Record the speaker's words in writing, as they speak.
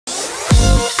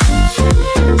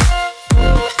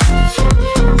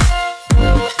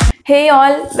Hey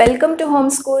all, welcome to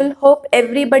Homeschool. Hope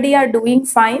everybody are doing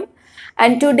fine.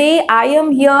 And today I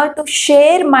am here to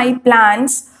share my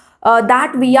plans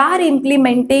that we are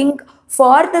implementing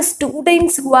for the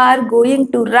students who are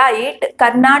going to write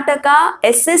Karnataka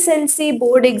SSLC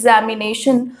board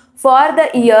examination for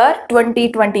the year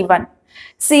 2021.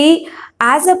 See,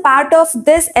 as a part of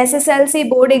this SSLC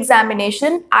board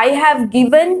examination, I have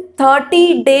given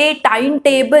 30-day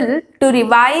timetable to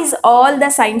revise all the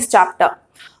science chapter.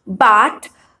 But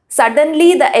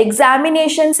suddenly the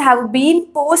examinations have been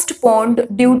postponed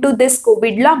due to this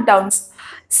COVID lockdowns.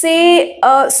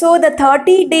 So the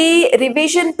 30-day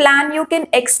revision plan you can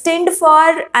extend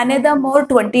for another more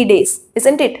 20 days,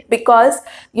 isn't it? Because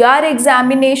your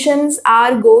examinations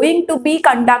are going to be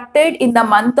conducted in the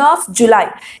month of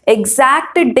July.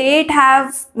 Exact date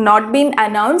have not been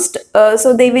announced,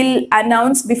 so they will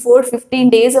announce before 15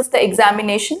 days of the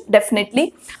examination,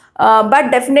 definitely. But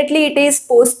definitely it is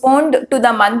postponed to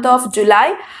the month of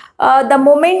July. The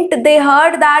moment they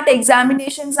heard that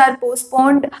examinations are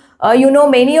postponed,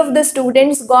 many of the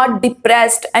students got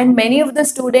depressed and many of the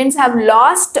students have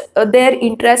lost their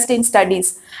interest in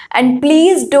studies. And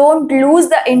please don't lose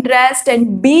the interest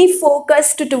and be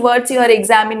focused towards your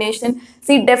examination.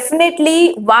 See,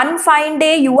 definitely one fine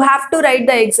day you have to write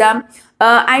the exam.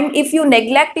 And if you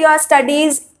neglect your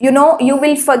studies, you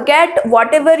will forget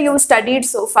whatever you studied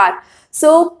so far.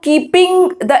 So keeping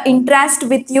the interest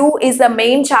with you is the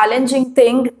main challenging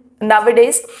thing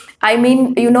nowadays. I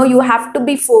mean, you have to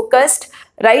be focused,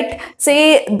 right?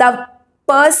 Say the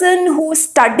person who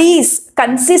studies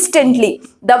consistently,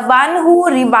 the one who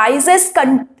revises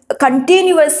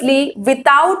continuously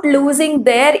without losing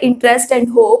their interest and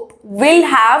hope will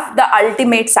have the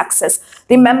ultimate success.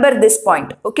 Remember this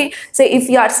point, okay? So if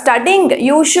you are studying,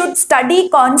 you should study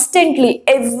constantly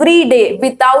every day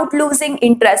without losing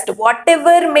interest,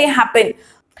 whatever may happen.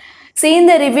 See, in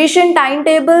the revision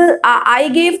timetable, I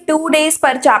gave 2 days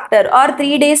per chapter or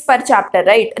 3 days per chapter,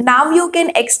 right? Now you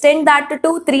can extend that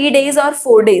to 3 days or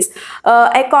 4 days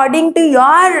according to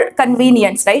your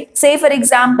convenience, right? Say, for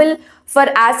example, for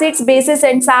acids, bases,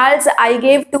 and salts, I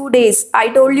gave 2 days. I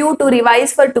told you to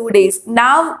revise for 2 days.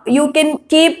 Now you can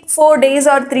keep 4 days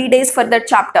or 3 days for that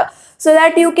chapter, so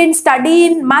that you can study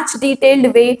in much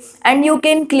detailed way and you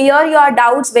can clear your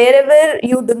doubts wherever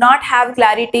you do not have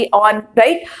clarity on,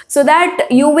 right? So that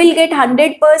you will get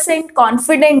 100%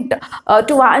 confident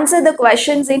to answer the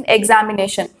questions in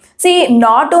examination. See,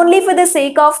 not only for the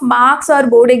sake of marks or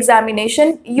board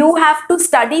examination, you have to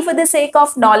study for the sake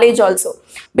of knowledge also.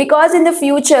 Because in the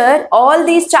future, all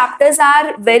these chapters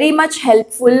are very much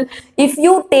helpful if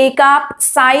you take up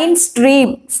science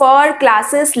stream for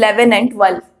classes 11 and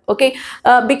 12. Okay,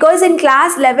 because in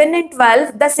class 11 and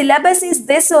 12 the syllabus is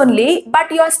this only, but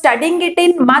you are studying it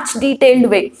in much detailed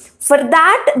way. For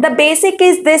that, the basic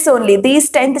is this only,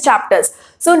 these 10th chapters.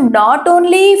 So not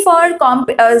only for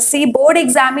board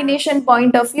examination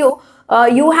point of view,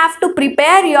 you have to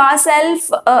prepare yourself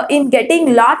in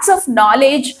getting lots of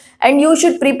knowledge, and you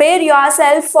should prepare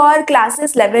yourself for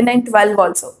classes 11 and 12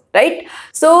 also, right?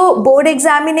 So board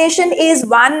examination is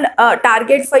one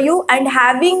target for you, and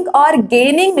having or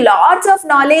gaining lots of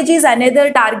knowledge is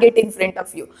another target in front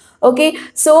of you. Okay,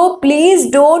 so please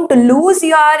don't lose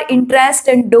your interest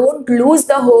and don't lose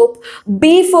the hope.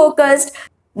 Be focused.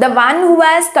 The one who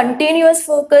has continuous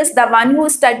focus, the one who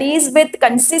studies with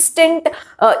consistent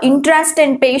interest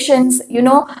and patience,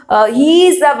 he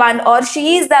is the one or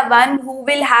she is the one who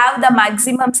will have the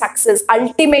maximum success,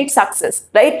 ultimate success,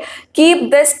 right? Keep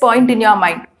this point in your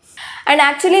mind. And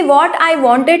actually what I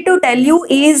wanted to tell you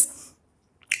is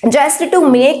just to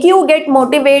make you get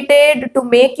motivated, to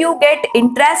make you get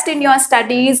interest in your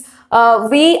studies.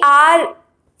 We are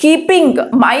keeping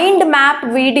mind map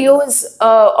videos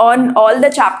on all the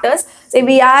chapters. So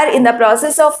we are in the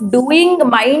process of doing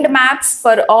mind maps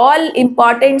for all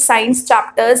important science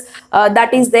chapters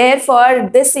that is there for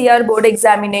this year board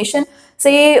examination.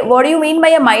 Say, what do you mean by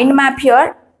a mind map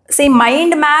here? Say,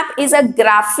 mind map is a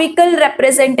graphical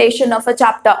representation of a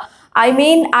chapter. I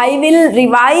mean, I will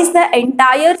revise the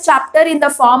entire chapter in the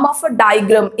form of a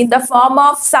diagram, in the form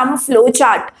of some flow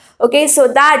chart. Okay, so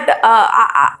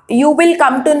that you will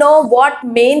come to know what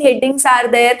main headings are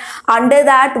there, under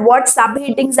that what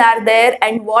subheadings are there,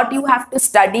 and what you have to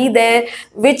study there,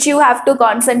 which you have to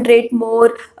concentrate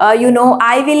more.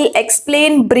 I will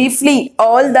explain briefly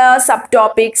all the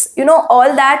subtopics.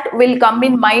 All that will come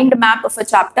in mind map of a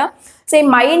chapter. Say,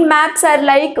 mind maps are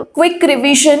like quick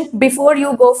revision before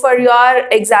you go for your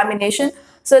examination.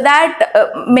 so that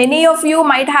many of you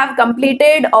might have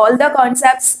completed all the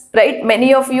concepts, right?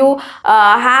 Many of you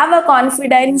have a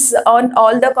confidence on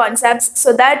all the concepts,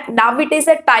 so that now it is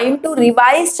a time to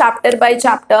revise chapter by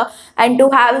chapter and to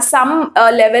have some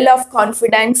level of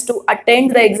confidence to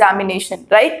attend the examination,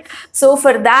 right? So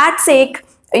for that sake,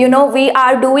 we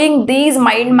are doing these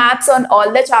mind maps on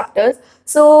all the chapters.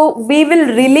 So we will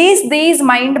release these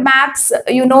mind maps,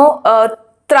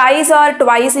 thrice or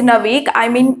twice in a week. I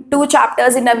mean, 2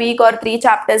 chapters in a week or 3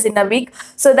 chapters in a week,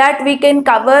 so that we can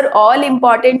cover all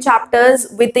important chapters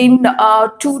within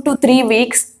 2 to 3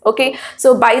 weeks. Okay,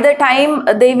 so by the time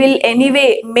they will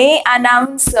anyway may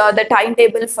announce the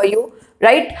timetable for you,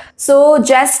 right? So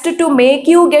just to make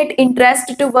you get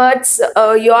interest towards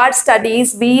your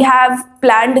studies, we have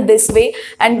planned this way,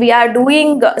 and we are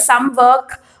doing some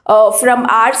work from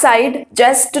our side,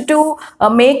 just to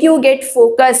make you get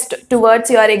focused towards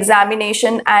your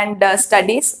examination and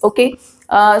studies. Okay,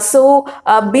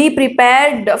 be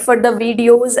prepared for the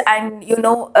videos, and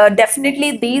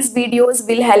definitely these videos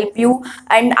will help you,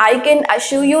 and I can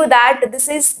assure you that this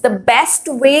is the best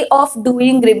way of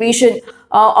doing revision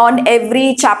on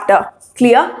every chapter.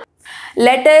 Clear?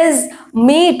 Let us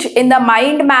meet in the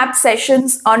mind map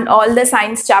sessions on all the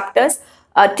science chapters.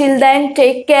 Till then,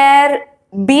 take care,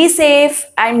 be safe,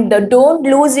 and don't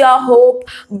lose your hope.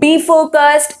 Be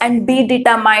focused and be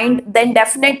determined. Then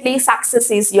definitely success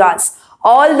is yours.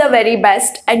 All the very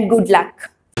best and good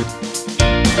luck.